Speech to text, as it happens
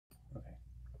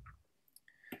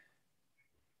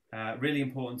Really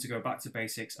important to go back to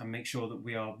basics and make sure that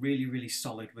we are really, really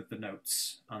solid with the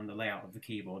notes and the layout of the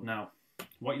keyboard. Now,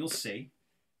 what you'll see,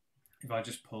 if I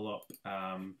just pull up,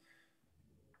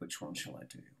 which one shall I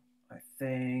do? I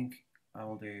think I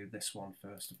will do this one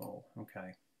first of all.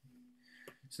 Okay.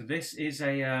 So this is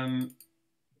a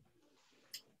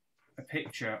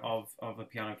picture of a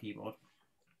piano keyboard.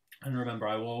 And remember,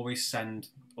 I will always send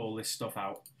all this stuff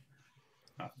out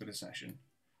after the session.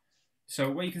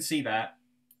 So what you can see there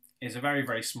is a very,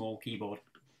 very small keyboard.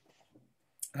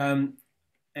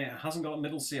 It hasn't got a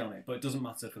middle C on it, but it doesn't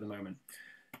matter for the moment.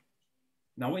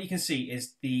 Now what you can see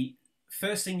is the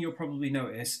first thing you'll probably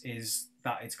notice is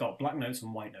that it's got black notes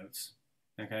and white notes,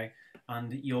 okay?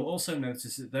 And you'll also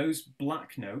notice that those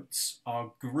black notes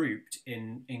are grouped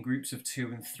in groups of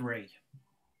 2 and 3,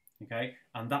 okay?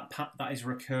 And that is a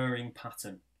recurring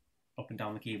pattern up and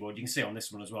down the keyboard. You can see on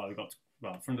this one as well, we've got,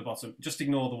 well, from the bottom, just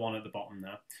ignore the one at the bottom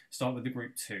there. Start with the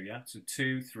group 2, yeah? So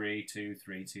 2, 3, 2,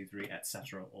 3, 2, 3,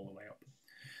 etc. all the way up.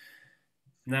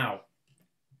 Now,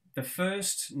 the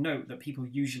first note that people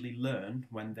usually learn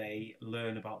when they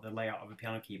learn about the layout of a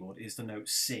piano keyboard is the note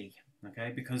C,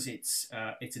 okay? Because it's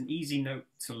an easy note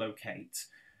to locate.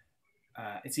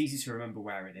 It's easy to remember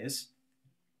where it is.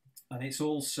 And it's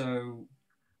also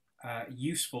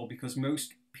useful because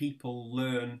most people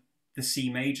learn the C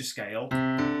major scale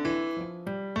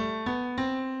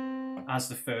as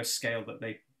the first scale that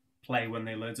they play when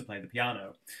they learn to play the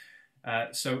piano.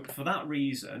 So for that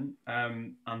reason,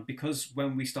 and because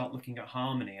when we start looking at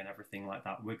harmony and everything like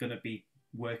that, we're going to be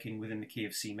working within the key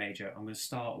of C major. I'm going to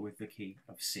start with the key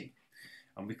of C,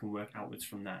 and we can work outwards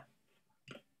from there.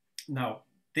 Now,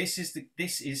 this is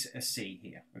a C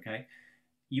here, okay?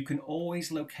 You can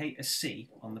always locate a C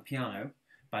on the piano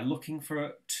by looking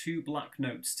for 2 black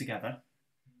notes together,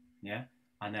 yeah,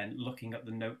 and then looking at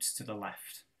the notes to the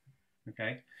left,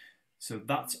 okay? So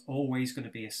that's always going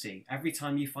to be a C. Every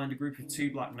time you find a group of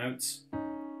 2 black notes,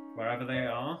 wherever they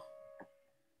are,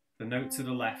 the note to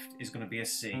the left is going to be a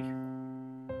C.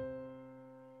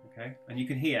 Okay, and you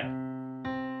can hear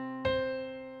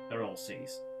they're all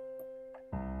Cs.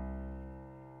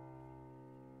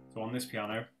 So on this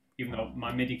piano, even though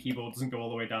my MIDI keyboard doesn't go all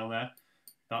the way down there,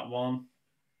 that 1,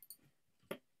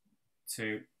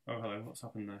 2, oh hello, what's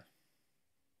happened there?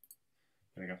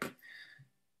 There we go.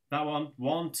 That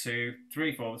 1, 2,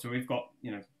 3, 4. So we've got,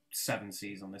 7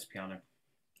 Cs on this piano.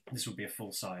 This would be a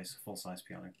full size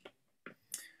piano.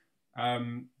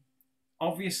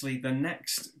 Obviously, the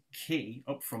next key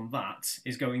up from that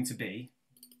is going to be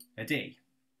a D.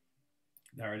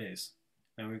 There it is.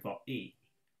 And we've got E,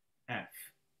 F,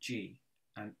 G,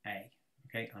 and A,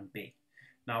 okay, and B.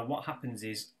 Now, what happens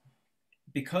is,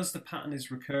 because the pattern is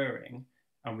recurring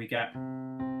and we get,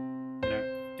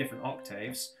 different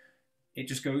octaves, it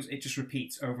just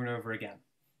repeats over and over again.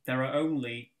 There are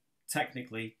only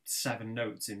technically 7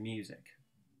 notes in music,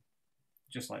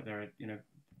 just like there are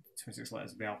 26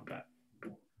 letters of the alphabet.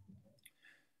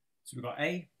 So we've got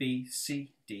A, B,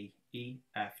 C, D, E,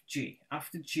 F, G.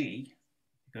 After G,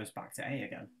 it goes back to A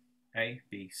again. A,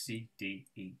 B, C, D,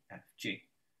 E, F, G.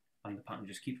 And the pattern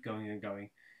just keeps going and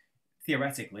going.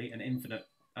 Theoretically, an infinite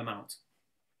amount.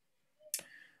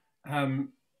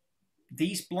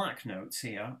 These black notes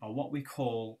here are what we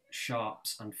call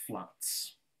sharps and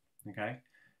flats, okay?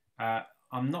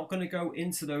 I'm not going to go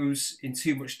into those in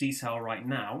too much detail right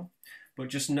now, but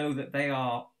just know that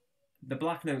the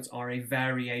black notes are a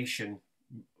variation,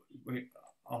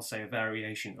 I'll say a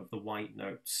variation of the white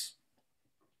notes.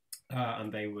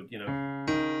 And they would, they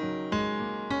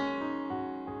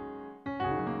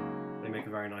make a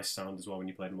very nice sound as well when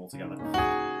you play them all together.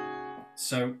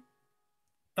 So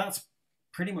that's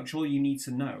pretty much all you need to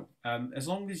know. As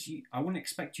long as I wouldn't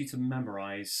expect you to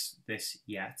memorize this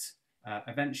yet.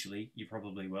 Eventually, you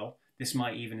probably will. This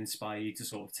might even inspire you to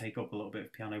sort of take up a little bit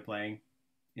of piano playing,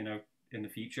 in the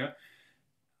future.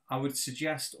 I would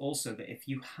suggest also that if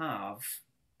you have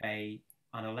an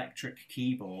electric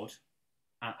keyboard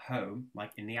at home,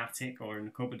 like in the attic or in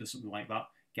the cupboard or something like that,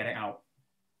 get it out,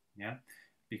 yeah?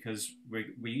 Because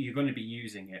you're going to be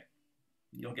using it.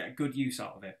 You'll get good use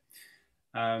out of it.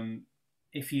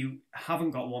 If you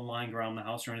haven't got one lying around the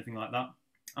house or anything like that,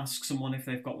 ask someone if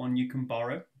they've got one you can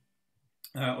borrow,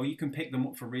 or you can pick them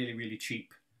up for really, really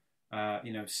cheap,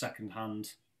 second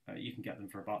hand. You can get them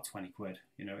for about 20 quid.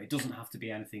 It doesn't have to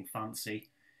be anything fancy.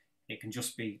 It can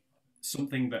just be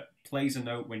something that plays a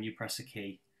note when you press a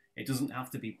key. It doesn't have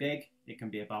to be big. It can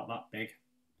be about that big.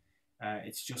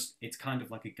 It's kind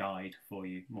of like a guide for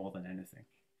you more than anything.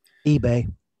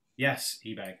 eBay. Yes,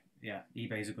 eBay. Yeah,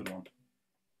 eBay's a good one.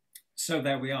 So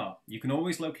there we are. You can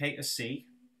always locate a C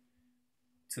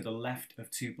to the left of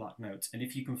two black notes. And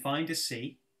if you can find a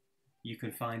C, you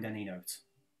can find any note.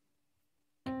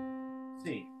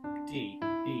 C, D,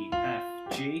 E,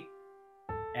 F, G,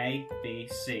 A, B,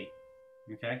 C.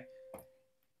 Okay?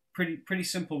 Pretty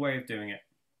simple way of doing it.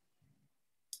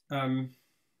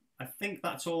 I think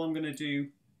that's all I'm going to do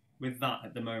with that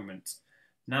at the moment.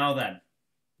 Now then,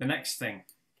 the next thing.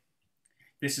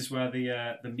 This is where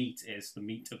the meat is, the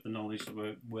meat of the knowledge that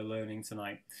we're learning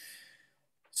tonight.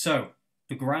 So,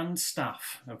 the grand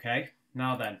staff, okay?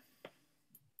 Now then,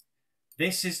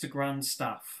 this is the grand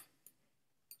staff.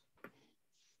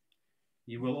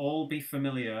 You will all be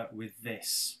familiar with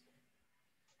this.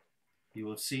 You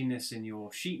will have seen this in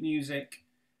your sheet music.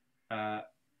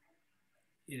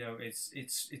 You know,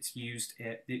 it's used.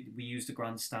 We use the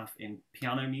grand staff in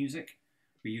piano music.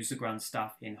 We use the grand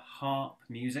staff in harp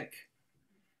music.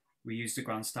 We use the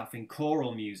grand staff in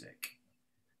choral music.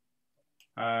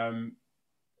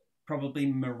 Probably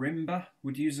marimba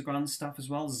would use the grand staff as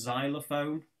well.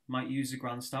 Xylophone might use the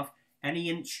grand staff. Any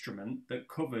instrument that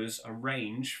covers a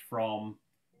range from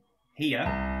here,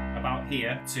 about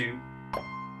here, to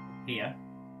here,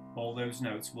 all those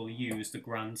notes will use the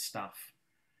grand staff.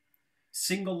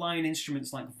 Single line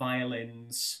instruments like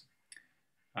violins,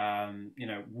 you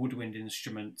know, woodwind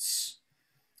instruments,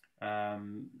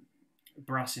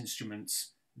 brass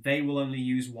instruments, they will only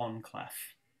use one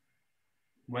clef,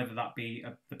 whether that be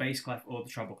the bass clef or the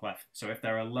treble clef. So if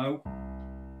they're a low,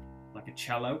 like a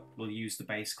cello, we'll use the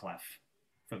bass clef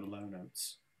for the low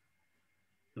notes.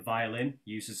 The violin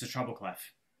uses the treble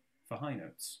clef for high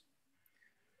notes.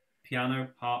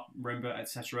 Piano, harp, marimba,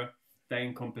 etc., they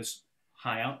encompass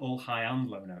all high and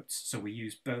low notes, so we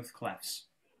use both clefs.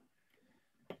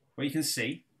 What you can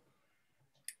see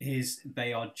is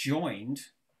they are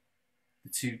joined.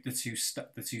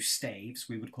 The two staves,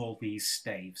 we would call these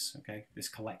staves, okay? This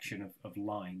collection of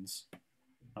lines.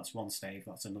 That's one stave,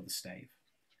 that's another stave.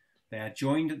 They are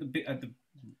joined at the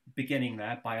beginning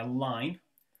there by a line,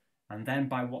 and then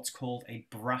by what's called a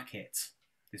bracket.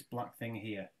 This black thing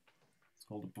here, it's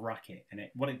called a bracket. And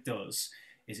what it does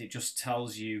is it just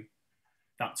tells you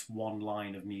that's one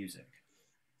line of music.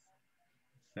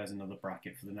 There's another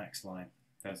bracket for the next line.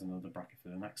 There's another bracket for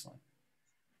the next line.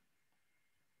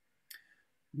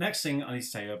 Next thing I need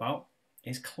to tell you about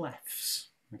is clefs,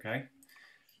 okay?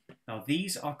 Now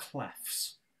these are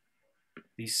clefs,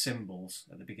 these symbols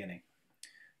at the beginning.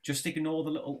 Just ignore the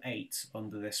little 8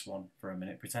 under this one for a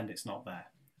minute, pretend it's not there.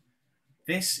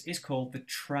 This is called the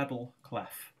treble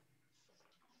clef,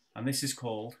 and this is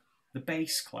called the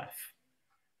bass clef.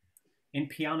 In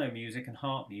piano music and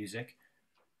harp music,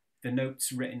 the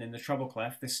notes written in the treble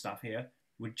clef, this staff here,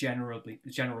 would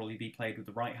generally be played with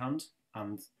the right hand,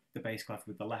 and the bass clef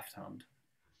with the left hand.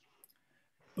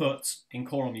 But in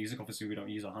choral music, obviously we don't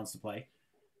use our hands to play,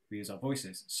 we use our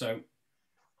voices. So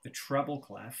the treble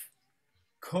clef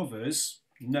covers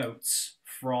notes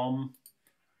from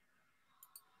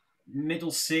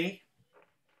middle C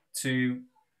to,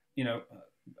 you know,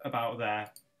 about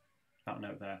there, that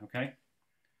note there, okay?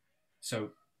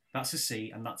 So that's a C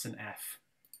and that's an F.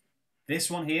 This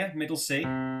one here, middle C,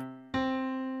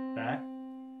 there,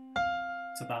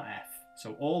 to that F.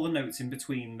 So all the notes in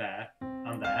between there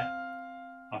and there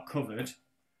are covered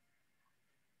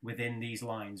within these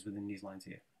lines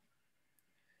here.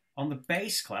 On the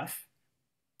bass clef,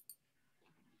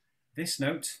 this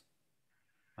note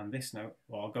and this note,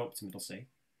 well, I'll go up to middle C.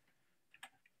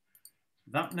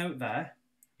 That note there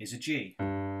is a G.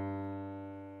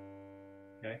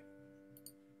 Okay?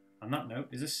 And that note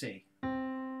is a C.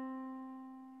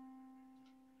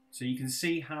 So you can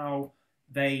see how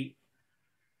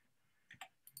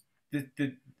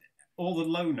all the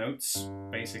low notes,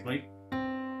 basically,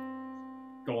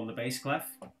 go on the bass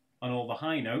clef, and all the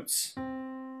high notes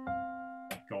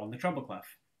go on the treble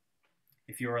clef.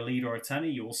 If you're a lead or a tenor,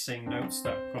 you will sing notes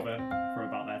that cover from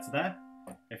about there to there.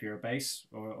 If you're a bass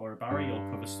or a barry, you'll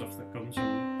cover stuff that comes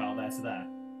from about there to there.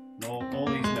 And all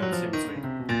these notes in between.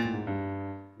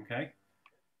 Okay?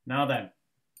 Now then,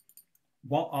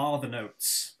 what are the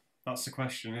notes? That's the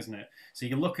question, isn't it? So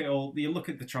you look at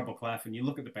the treble clef and you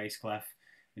look at the bass clef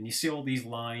and you see all these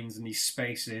lines and these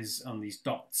spaces and these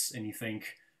dots and you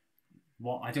think,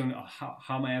 what, I don't know, how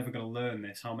am I ever going to learn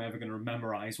this? How am I ever going to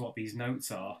memorize what these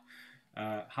notes are?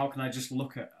 How can I just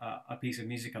look at a piece of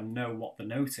music and know what the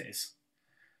note is?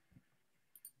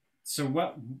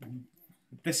 So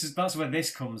that's where this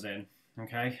comes in,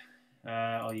 okay?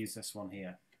 I'll use this one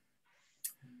here.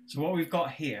 So what we've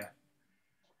got here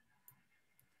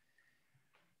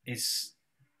is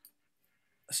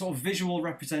a sort of visual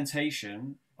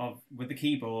representation with the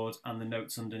keyboard and the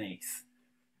notes underneath.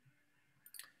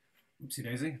 Oopsie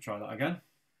daisy, try that again.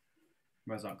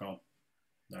 Where's that gone?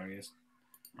 There he is.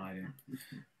 Hiding.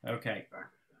 Okay.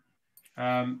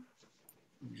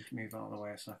 Just move out of the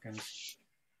way a second.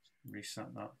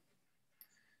 Reset that.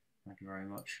 Thank you very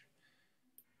much.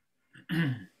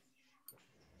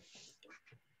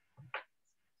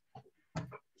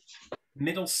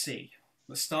 Middle C.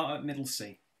 Let's start at middle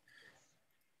C.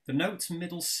 The note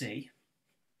middle C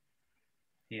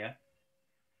here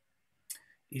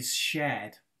is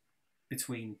shared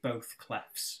between both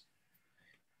clefs.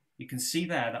 You can see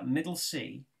there that middle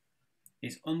C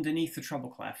is underneath the treble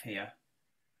clef here,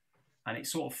 and it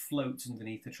sort of floats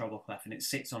underneath the treble clef and it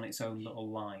sits on its own little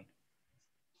line.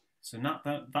 So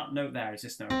that note there is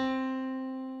this note,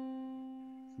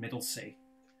 middle C.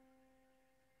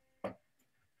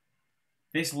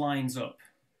 This lines up,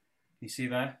 you see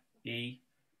there, E,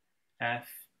 F,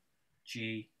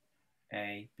 G,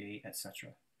 A, B,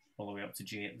 etc. all the way up to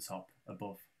G at the top,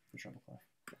 above the treble clef.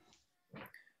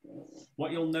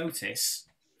 What you'll notice,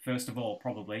 first of all,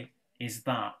 probably, is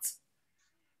that,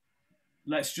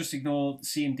 let's just ignore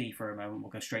C and D for a moment,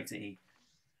 we'll go straight to E.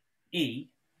 E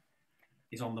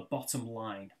is on the bottom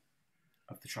line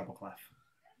of the treble clef.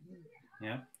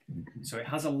 Yeah? So it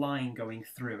has a line going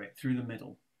through it, through the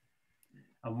middle.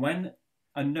 And when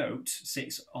a note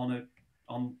sits on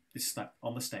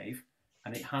the stave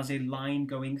and it has a line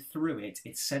going through it,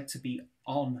 it's said to be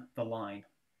on the line.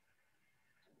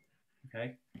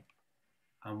 Okay?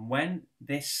 And when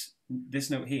this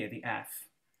note here, the F,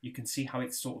 you can see how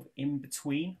it's sort of in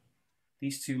between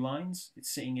these two lines. It's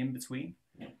sitting in between.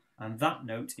 And that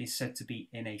note is said to be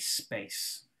in a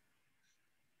space.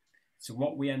 So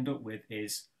what we end up with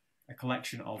is a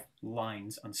collection of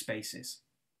lines and spaces.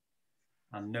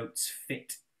 And notes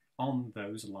fit on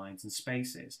those lines and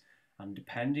spaces. And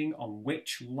depending on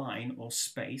which line or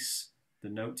space the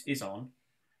note is on,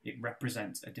 it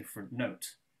represents a different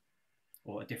note,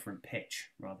 or a different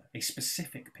pitch, rather, a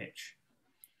specific pitch.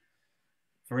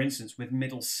 For instance, with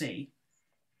middle C,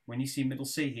 when you see middle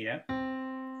C here,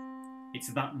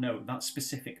 it's that note, that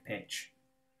specific pitch.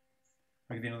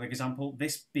 I'll give you another example.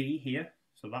 This B here,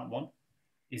 so that one,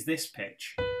 is this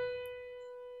pitch.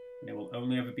 And it will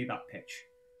only ever be that pitch.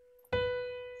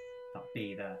 That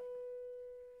B there.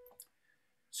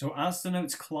 So as the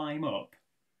notes climb up,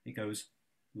 it goes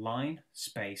line,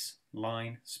 space,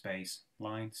 line, space,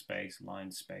 line, space,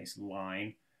 line, space,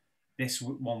 line. This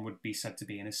one would be said to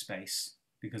be in a space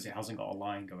because it hasn't got a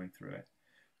line going through it.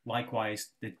 Likewise,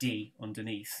 the D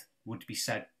underneath would be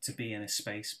said to be in a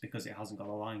space because it hasn't got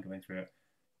a line going through it.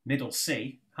 Middle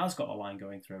C has got a line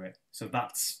going through it, so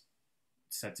that's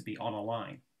said to be on a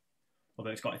line.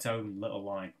 Although it's got its own little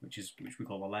line, which we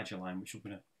call a ledger line, which we're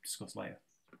going to discuss later.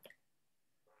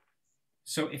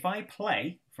 So if I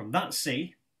play from that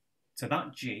C to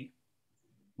that G,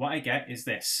 what I get is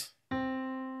this.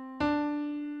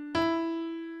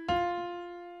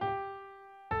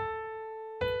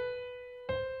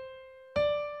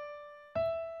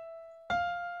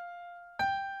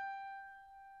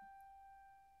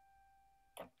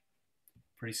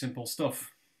 Pretty simple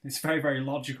stuff. It's very, very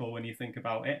logical when you think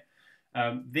about it.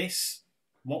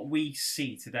 What we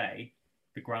see today,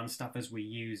 the grand staff as we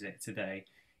use it today,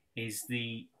 is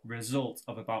the result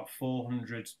of about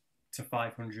 400 to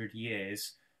 500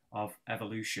 years of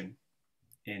evolution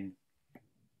in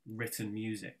written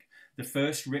music. The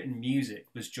first written music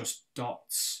was just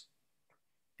dots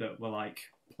that were like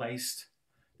placed.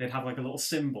 They'd have like a little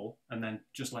symbol and then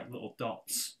just like little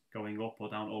dots going up or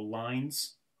down, or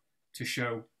lines to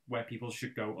show where people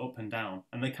should go up and down.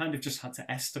 And they kind of just had to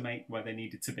estimate where they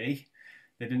needed to be.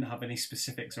 They didn't have any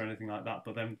specifics or anything like that.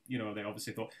 But then, you know, they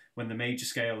obviously thought when the major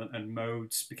scale and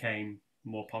modes became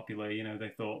more popular, you know, they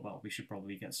thought, well, we should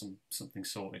probably get something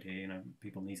sorted here. You know,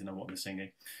 people need to know what they're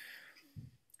singing.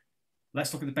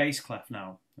 Let's look at the bass clef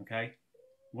now, okay?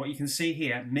 What you can see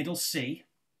here, middle C,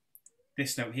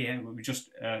 this note here, we just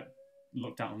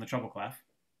looked at on the treble clef,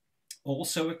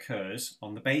 also occurs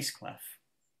on the bass clef.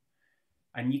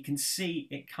 And you can see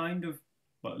it kind of,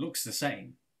 well, it looks the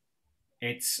same.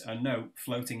 It's a note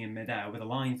floating in midair with a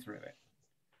line through it.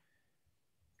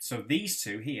 So these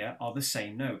two here are the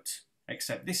same note,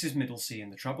 except this is middle C in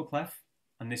the treble clef,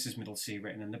 and this is middle C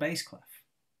written in the bass clef.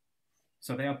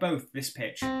 So they are both this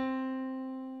pitch.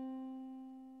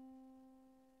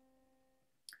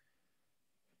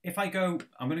 If I go,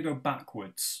 I'm going to go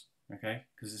backwards, okay?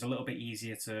 Because it's a little bit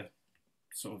easier to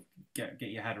sort of get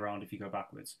your head around if you go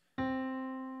backwards.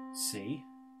 C,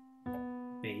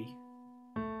 B,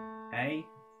 A,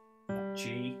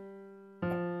 G,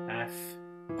 F,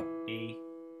 E,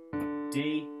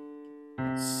 D,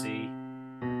 C,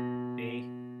 B,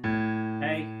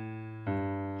 A,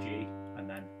 G, and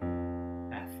then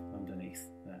F underneath.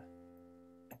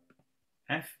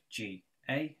 F, G,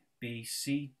 A, B,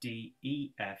 C, D,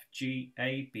 E, F, G,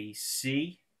 A, B,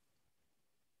 C,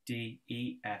 D,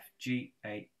 E, F, G,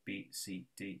 A, B, C,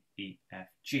 D, E, F,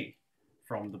 G.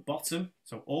 From the bottom,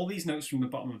 so all these notes from the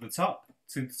bottom of the top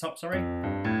to the top, sorry.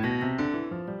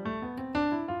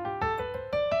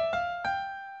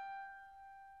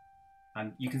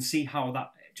 And you can see how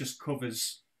that just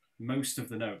covers most of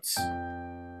the notes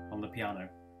on the piano.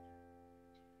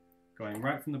 Going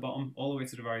right from the bottom all the way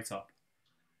to the very top.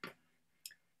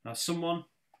 Now someone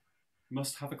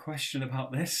must have a question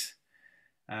about this.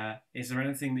 Is there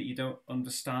anything that you don't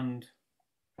understand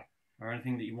or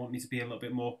anything that you want me to be a little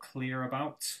bit more clear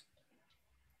about?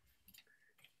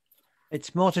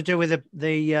 It's more to do with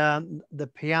the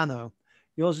piano.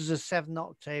 Yours is a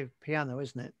 7-octave piano,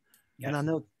 isn't it? Yes.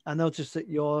 And I noticed that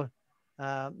your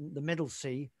the middle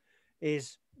C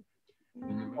is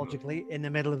logically in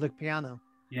the middle of the piano.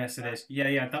 Yes, it is.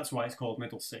 Yeah. That's why it's called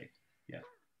middle C. Yeah.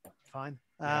 Fine.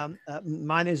 Yeah.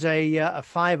 Mine is a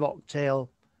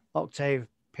 5-octave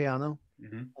piano,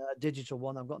 digital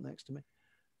one I've got next to me.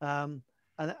 And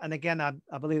again, I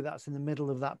believe that's in the middle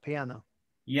of that piano.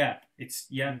 Yeah,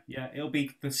 it'll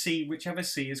be the C, whichever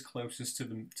C is closest to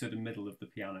the middle of the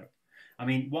piano. I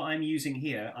mean, what I'm using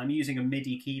here, I'm using a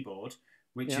MIDI keyboard,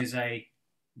 which is a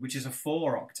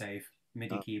 4-octave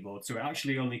MIDI keyboard. So it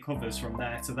actually only covers from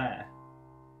there to there.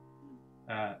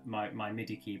 My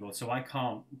MIDI keyboard, so I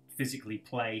can't physically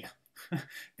play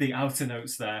the outer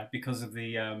notes there because of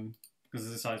the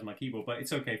size of my keyboard. But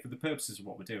it's okay for the purposes of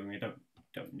what we're doing. We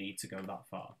don't need to go that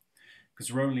far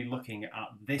because we're only looking at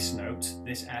this note,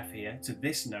 this F here, to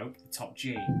this note, the top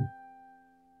G.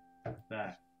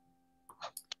 There.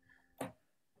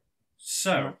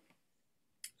 So,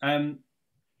 that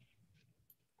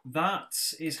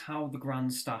is how the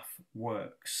grand staff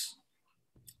works,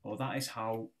 or that is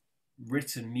how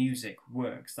written music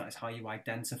works. That is how you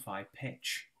identify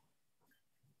pitch.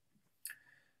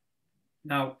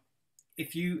 Now,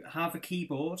 if you have a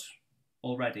keyboard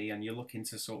already and you're looking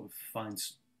to sort of find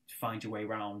your way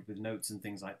around with notes and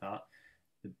things like that,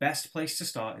 the best place to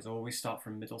start is always start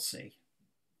from middle C.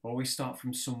 Always start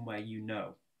from somewhere you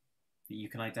know that you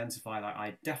can identify. Like,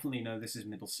 I definitely know this is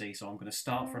middle C, so I'm going to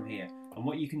start from here. And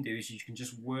what you can do is you can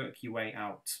just work your way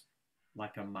out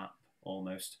like a map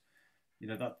almost. You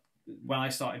know, that when I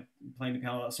started playing the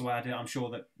piano, that's the way I did it. I'm sure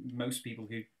that most people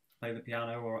who play the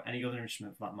piano or any other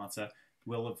instrument for that matter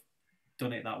will have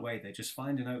done it that way. They just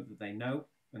find a note that they know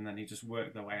and then you just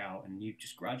work their way out, and you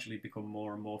just gradually become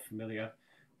more and more familiar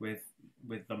with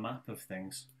the map of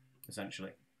things,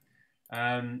 essentially.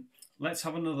 Let's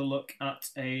have another look at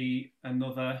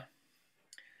another.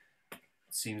 It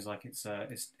seems like it's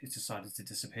decided to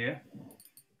disappear.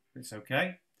 It's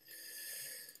okay.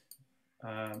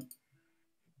 There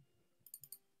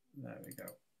we go.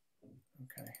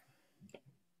 Okay.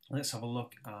 Let's have a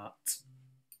look at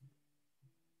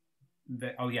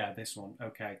this one.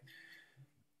 Okay.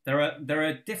 There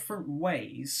are different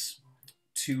ways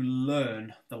to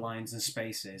learn the lines and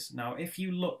spaces. Now, if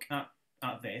you look at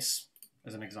this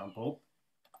as an example,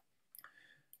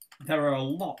 there are a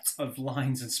lot of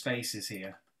lines and spaces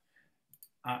here,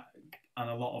 and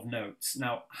a lot of notes.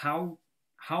 Now, how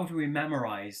do we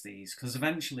memorize these? Because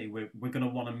eventually we're going to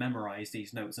want to memorize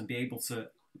these notes and be able to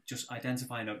just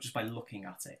identify a note just by looking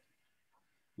at it,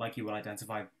 like you would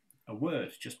identify a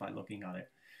word just by looking at it.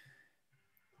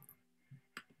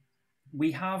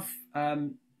 We have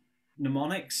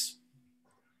mnemonics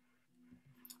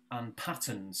and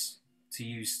patterns to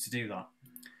use to do that.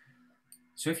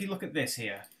 So if you look at this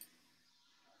here,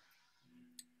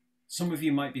 some of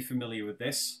you might be familiar with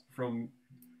this from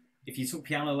if you took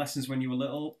piano lessons when you were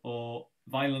little, or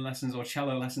violin lessons or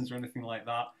cello lessons or anything like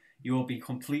that. You'll be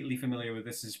completely familiar with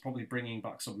this. It's probably bringing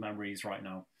back some memories right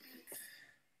now.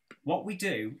 What we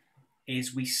do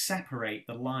is we separate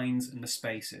the lines and the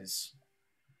spaces,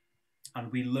 and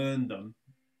we learn them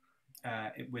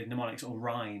with mnemonics or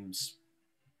rhymes.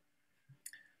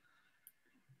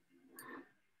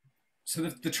 So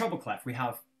the treble clef, we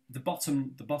have the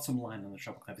bottom line on the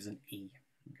treble clef is an E.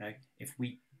 Okay, if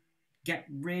we get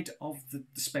rid of the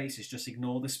spaces, just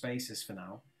ignore the spaces for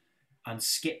now, and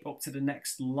skip up to the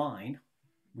next line,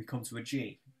 we come to a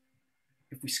G.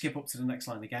 If we skip up to the next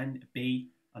line again,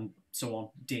 B, and so on,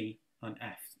 D and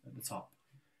F at the top.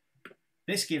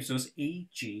 This gives us E,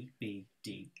 G, B,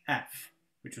 D, F,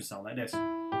 which would sound like this.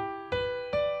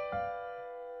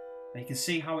 And you can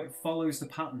see how it follows the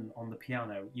pattern on the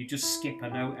piano. You just skip a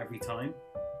note every time.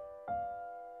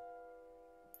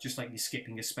 Just like you're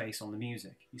skipping a space on the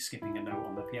music. You're skipping a note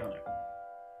on the piano.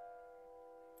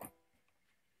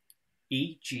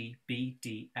 E, G, B,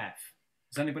 D, F.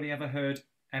 Has anybody ever heard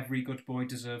Every Good Boy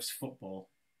Deserves Football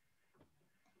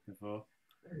before?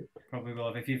 Probably will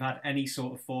have. If you've had any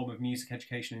sort of form of music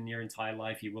education in your entire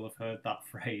life, you will have heard that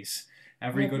phrase.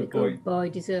 Every good boy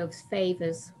deserves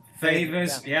favours.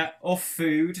 Favours, yeah, or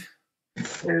food.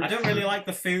 I don't really like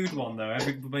the food one though.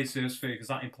 Everybody deserves food because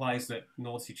that implies that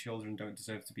naughty children don't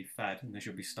deserve to be fed and they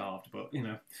should be starved. But you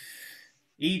know,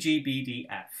 E, G, B, D,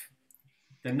 F.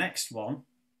 The next one,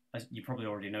 as you probably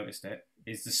already noticed it,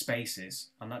 is the spaces,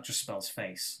 and that just spells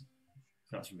face.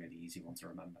 So that's a really easy one to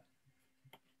remember.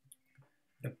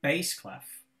 The bass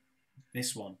clef,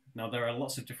 this one. Now there are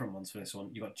lots of different ones for this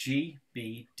one. You've got G,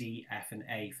 B, D, F, and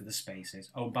A for the spaces.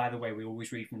 Oh, by the way, we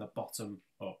always read from the bottom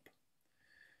up.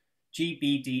 G,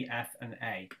 B, D, F, and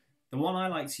A. The one I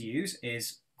like to use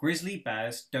is Grizzly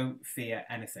Bears Don't Fear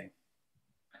Anything.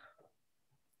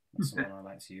 That's the one I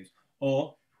like to use.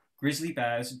 Or Grizzly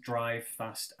Bears Drive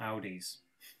Fast Audis.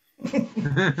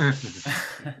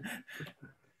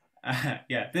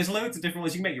 Yeah, there's loads of different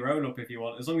ones. You can make your own up if you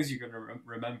want. As long as you can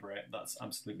remember it, that's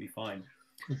absolutely fine.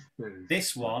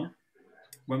 This one,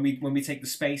 when we take the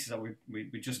spaces,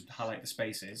 we just highlight the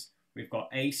spaces. We've got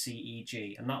A, C, E,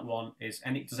 G, and that one is.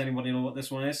 Does anybody know what this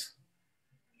one is?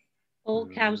 All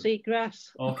cows eat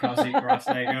grass. All cows eat grass.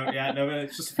 There you go. Yeah, no,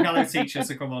 it's just a piano teacher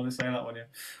to come on and say that one. Yeah.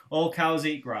 All cows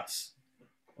eat grass.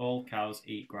 All cows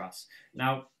eat grass.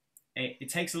 Now, it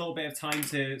takes a little bit of time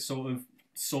to sort of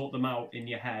sort them out in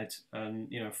your head and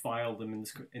file them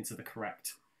into the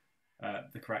correct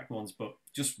ones, but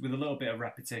just with a little bit of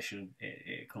repetition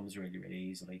it comes really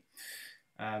easily.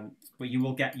 But you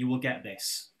will get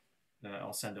this.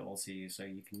 I'll send it all to you so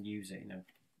you can use it,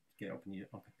 get it up on your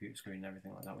computer screen and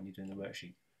everything like that when you're doing the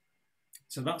worksheet.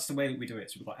 So that's the way that we do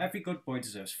it. So we've got Every Good Boy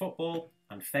Deserves Football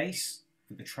and Face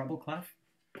for the treble clef,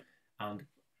 and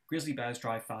Grizzly Bears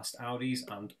Drive Fast Audis,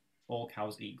 and All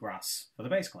Cows Eat Grass for the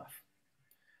bass clef.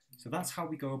 So that's how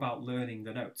we go about learning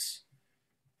the notes.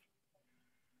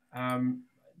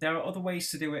 There are other ways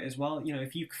to do it as well.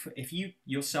 If you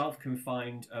yourself can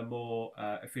find a more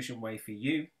efficient way for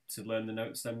you to learn the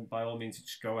notes, then by all means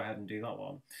just go ahead and do that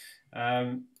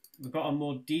one. We've got a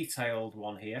more detailed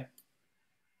one here,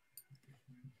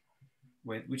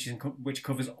 which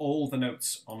covers all the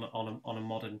notes on a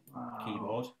modern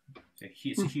keyboard. So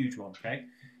it's a huge one. Okay,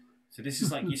 so this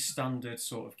is like your standard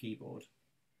sort of keyboard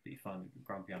that you find with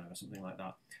grand piano or something like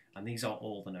that, and these are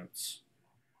all the notes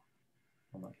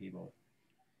on that keyboard.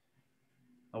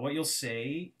 And what you'll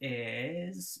see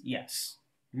is, yes,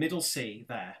 middle C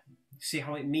there. See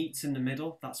how it meets in the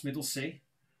middle? That's middle C,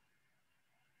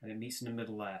 and it meets in the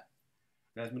middle there.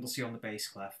 There's middle C on the bass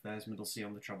clef, there's middle C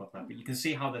on the treble clef, but you can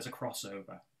see how there's a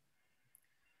crossover.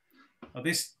 Now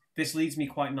this leads me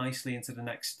quite nicely into the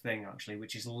next thing actually,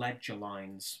 which is ledger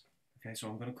lines. Okay, so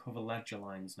I'm going to cover ledger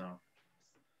lines now.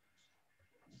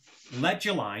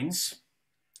 Ledger lines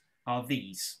are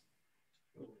these.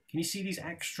 Can you see these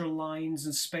extra lines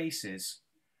and spaces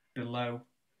below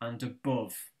and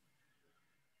above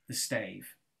the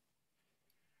stave?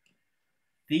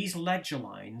 These ledger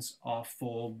lines are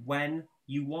for when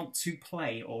you want to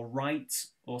play or write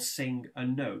or sing a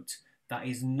note that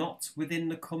is not within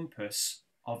the compass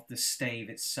of the stave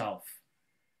itself.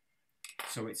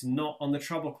 So it's not on the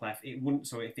treble clef. It wouldn't.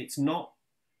 So if it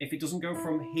doesn't go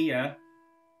from here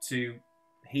to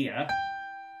here,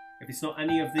 if it's not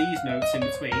any of these notes in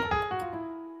between,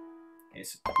 it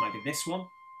might be this one,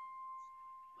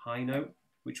 high note,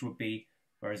 which would be,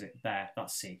 where is it? There,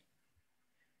 that's C.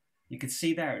 You can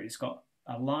see there it's got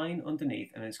a line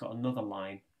underneath and it's got another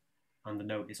line and the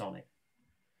note is on it.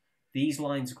 These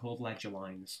lines are called ledger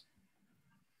lines.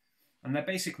 And they're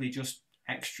basically just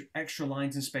extra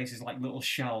lines and spaces, like little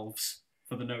shelves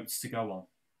for the notes to go on.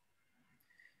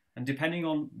 And depending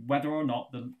on whether or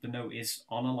not the note is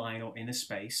on a line or in a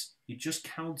space, you just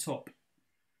count up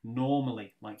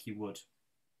normally like you would.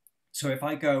 So if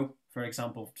I go, for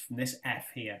example, from this F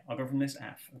here, I'll go from this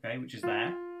F, okay, which is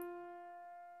there.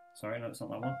 Sorry, no, it's not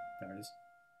that one. There it is.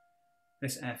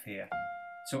 This F here.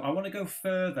 So I want to go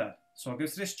further. So I'll go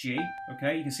to this G,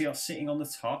 okay, you can see that's sitting on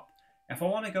the top. If I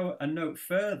want to go a note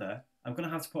further, I'm going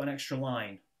to have to put an extra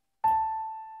line.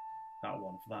 That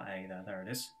one, for that A there it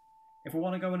is. If I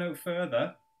want to go a note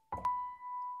further,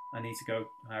 I need to go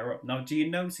higher up. Now, do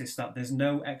you notice that there's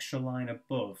no extra line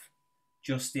above,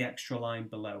 just the extra line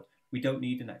below? We don't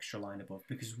need an extra line above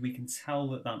because we can tell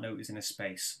that that note is in a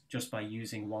space just by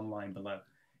using one line below.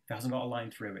 If it hasn't got a line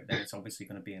through it, then it's obviously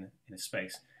going to be in a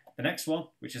space. The next one,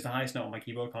 which is the highest note on my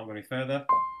keyboard, can't go any further.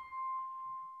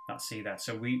 That's C there.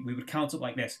 So we would count up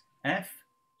like this. F,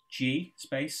 G,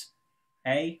 space,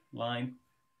 A, line,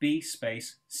 B,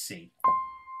 space, C.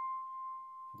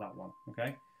 That one,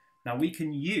 okay? Now we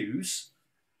can use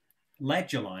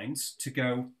ledger lines to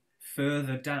go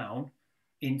further down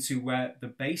into where the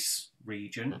bass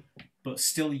region, but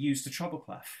still use the treble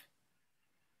clef.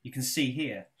 You can see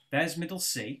here, there's middle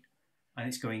C, and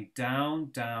it's going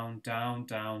down, down, down,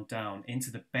 down, down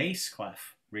into the bass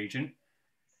clef region,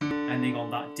 ending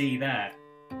on that D there.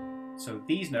 So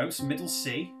these notes, middle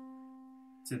C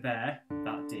to there,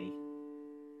 that D.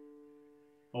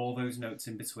 All those notes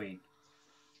in between.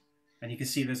 And you can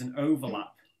see there's an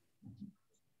overlap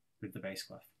with the bass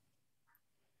clef.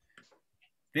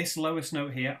 This lowest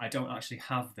note here, I don't actually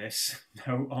have this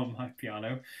note on my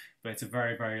piano, but it's a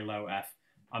very, very low F.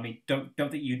 I mean, don't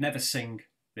think you'd never sing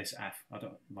this F.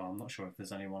 Well, I'm not sure if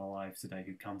there's anyone alive today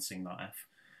who can sing that F.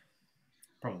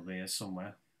 Probably is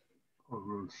somewhere. Or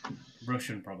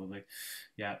Russian, probably.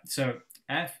 Yeah. So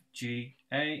F, G,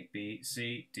 A, B,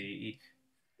 C, D, E.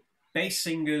 Bass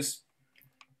singers,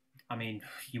 I mean,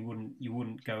 you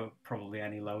wouldn't go probably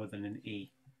any lower than an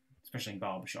E, especially in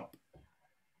barbershop.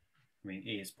 I mean,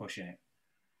 E is pushing it.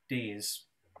 D is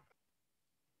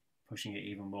pushing it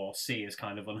even more. C is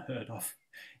kind of unheard of.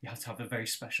 You have to have a very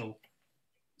special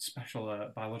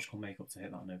biological makeup to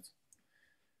hit that note.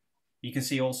 You can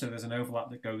see also there's an overlap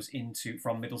that goes into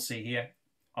from middle C here,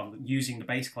 using the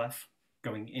bass clef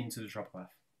going into the treble clef.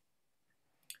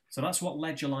 So that's what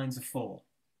ledger lines are for.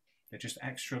 They're just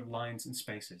extra lines and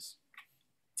spaces.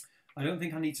 I don't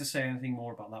think I need to say anything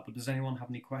more about that, but does anyone have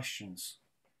any questions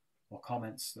or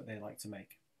comments that they'd like to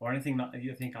make? Or anything that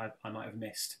you think I might have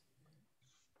missed?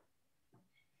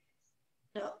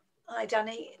 No. Hi,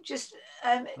 Danny. Just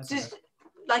Okay.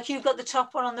 like you've got the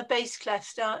top one on the bass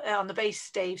clef, on the bass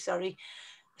stave, sorry,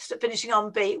 finishing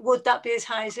on B, would that be as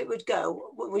high as it would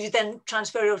go? Would you then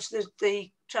transfer it over to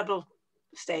the treble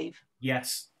stave?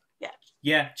 Yes. Yeah.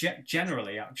 Yeah,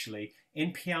 generally, actually,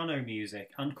 in piano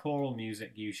music and choral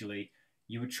music, usually,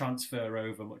 you would transfer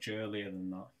over much earlier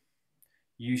than that.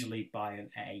 Usually by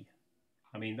an A.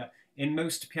 I mean, in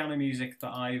most piano music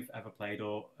that I've ever played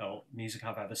or music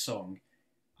I've ever sung,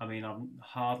 I mean, I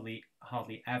hardly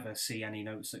ever see any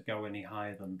notes that go any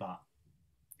higher than that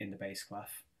in the bass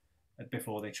clef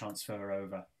before they transfer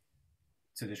over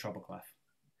to the treble clef.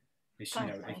 It's, you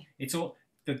know, it's all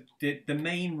the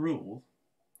main rule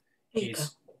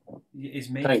is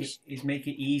make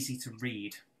it easy to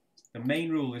read. The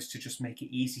main rule is to just make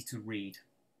it easy to read.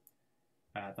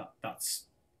 That's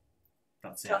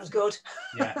it. Sounds good.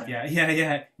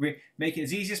 Yeah. Make it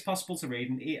as easy as possible to read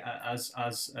and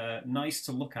as nice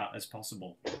to look at as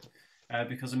possible.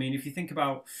 Because I mean, if you think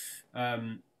about I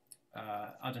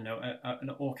don't know, an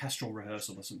orchestral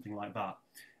rehearsal or something like that,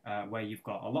 where you've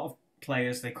got a lot of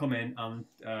players, they come in and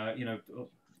you know,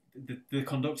 the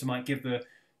conductor might give the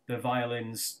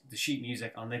violins the sheet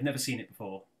music and they've never seen it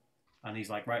before, and he's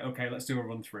like, right, okay, let's do a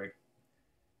run through,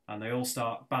 and they all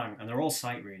start bang, and they're all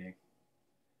sight reading.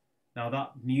 Now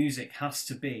that music has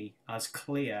to be as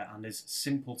clear and as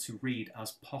simple to read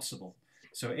as possible.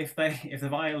 So if the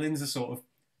violins are sort of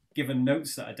given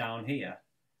notes that are down here,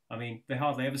 I mean, they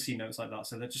hardly ever see notes like that,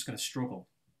 so they're just going to struggle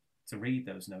to read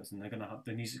those notes, and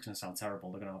the music's going to sound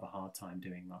terrible. They're going to have a hard time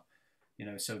doing that, you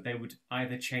know. So they would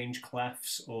either change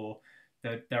clefs, or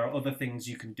there are other things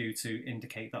you can do to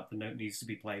indicate that the note needs to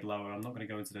be played lower. I'm not going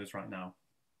to go into those right now.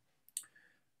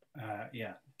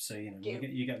 Yeah, so you know,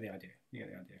 you get the idea. You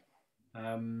get the idea.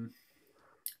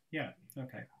 Yeah.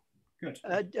 Okay.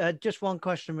 Good. Just one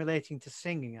question relating to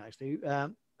singing, actually.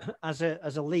 As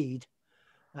a lead,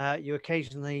 you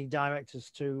occasionally direct us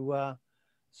to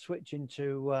switch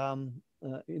into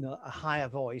you know, a higher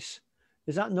voice.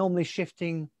 Is that normally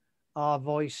shifting our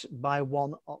voice by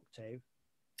 1 octave?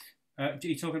 Are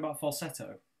you talking about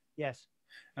falsetto? Yes.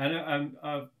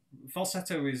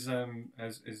 Falsetto is a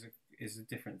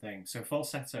different thing. So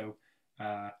falsetto,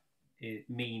 it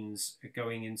means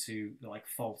going into like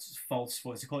false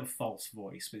voice. They call it false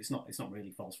voice, but it's not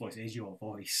really false voice. It is your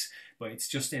voice, but it's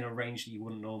just in a range that you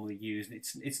wouldn't normally use.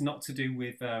 It's not to do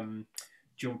with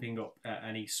jumping up at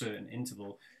any certain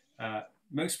interval.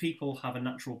 Most people have a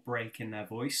natural break in their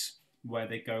voice where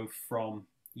they go from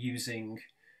using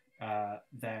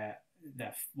their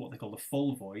what they call the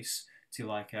full voice to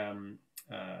like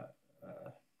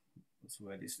what's the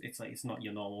word? It's like, it's not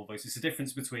your normal voice. It's a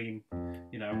difference between,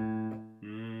 you know,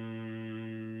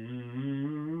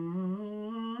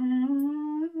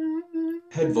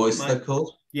 head voice, they're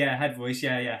called. Yeah, head voice.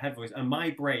 Yeah, head voice. And my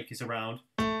break is around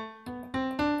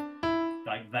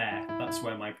like there. That's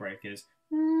where my break is.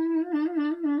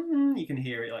 You can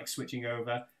hear it like switching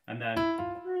over, and then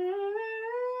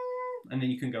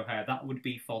you can go higher. That would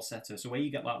be falsetto. So where you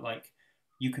get that, like,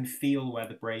 you can feel where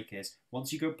the break is.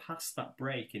 Once you go past that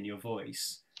break in your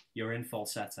voice, you're in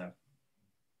falsetto.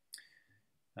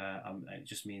 It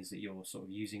just means that you're sort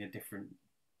of using a different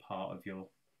part of your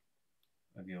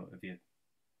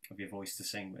voice to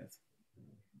sing with.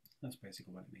 That's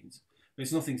basically what it means. But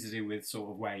it's nothing to do with sort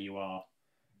of where you are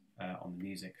on the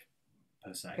music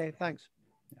per se. Okay, thanks.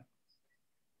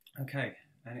 Yeah. Okay.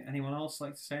 Anyone else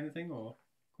like to say anything or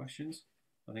questions?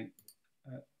 I think.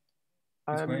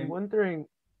 I'm wondering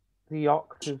the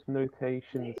octave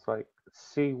notations like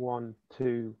C1,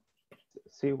 2,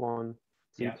 C1,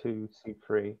 C2,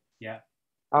 C3. Yeah.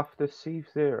 After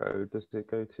C0, does it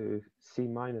go to C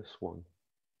minus 1?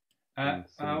 Yeah.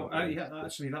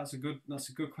 Actually, that's a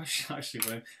good question.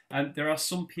 Actually, there are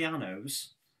some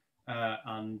pianos,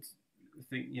 and I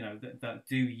think that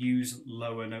do use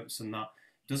lower notes than that.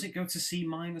 Does it go to C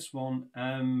minus 1?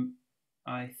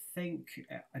 I think.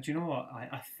 Do you know what?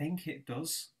 I think it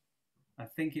does. I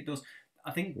think it does.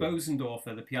 I think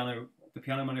Bosendorfer, the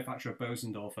piano manufacturer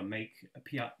Bosendorfer, make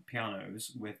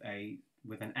pianos with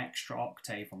an extra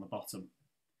octave on the bottom.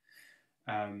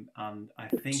 And I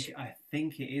think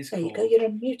it is. There called, you go. You're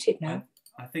unmuted now.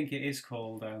 I think it is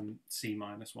called C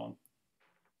minus 1.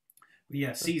 But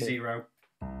yeah, C0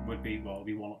 would be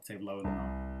one octave lower than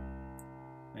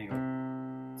that. There you go.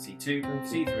 C2,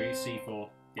 C3, C4,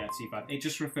 yeah, C5. It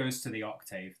just refers to the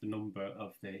octave, the number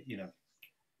of the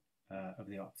of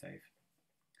the octave.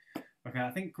 Okay,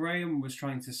 I think Graham was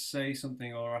trying to say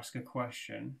something or ask a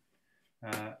question. Do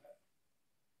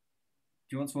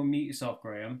you want to unmute yourself,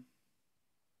 Graham?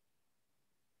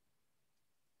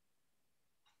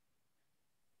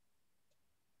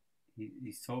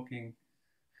 He's talking.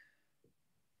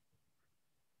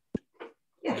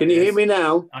 Yeah. Can you hear me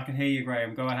now? I can hear you,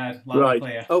 Graham. Go ahead. Loud and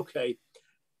clear. Okay.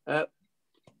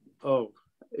 Oh,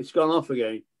 it's gone off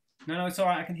again. No, it's all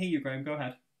right. I can hear you, Graham. Go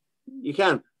ahead. You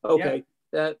can? Okay.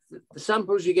 Yeah. The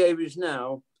samples you gave us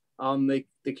now on the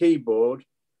keyboard,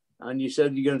 and you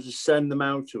said you're going to send them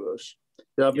out to us.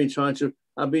 I've been trying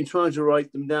to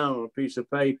write them down on a piece of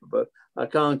paper, but I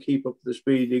can't keep up the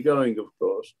speed you're going, of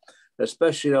course,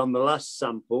 especially on the last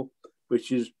sample,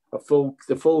 which is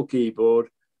the full keyboard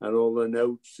and all the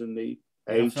notes and the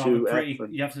A2, F.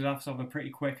 You have to have a pretty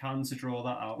quick hand to draw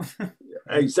that out.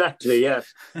 Exactly,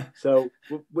 yes. So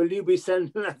will you be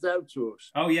sending that out to us?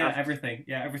 Oh yeah, everything.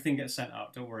 Yeah, everything gets sent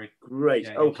out. Don't worry. Great.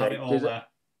 Yeah, okay. Have it all there.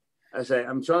 I say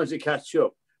I'm trying to catch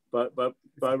up, but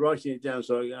by writing it down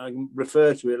so I can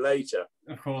refer to it later.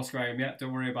 Of course, Graham. Yeah,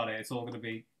 don't worry about it. It's all going to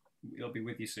be. It'll be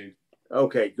with you soon.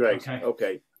 Okay, great.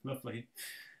 Okay. Lovely.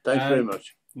 Thanks very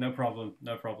much. No problem.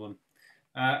 No problem.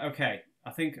 Okay, I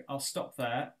think I'll stop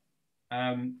there.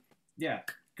 Yeah,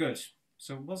 good.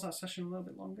 So was that session a little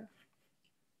bit longer?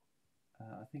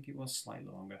 I think it was slightly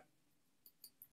longer.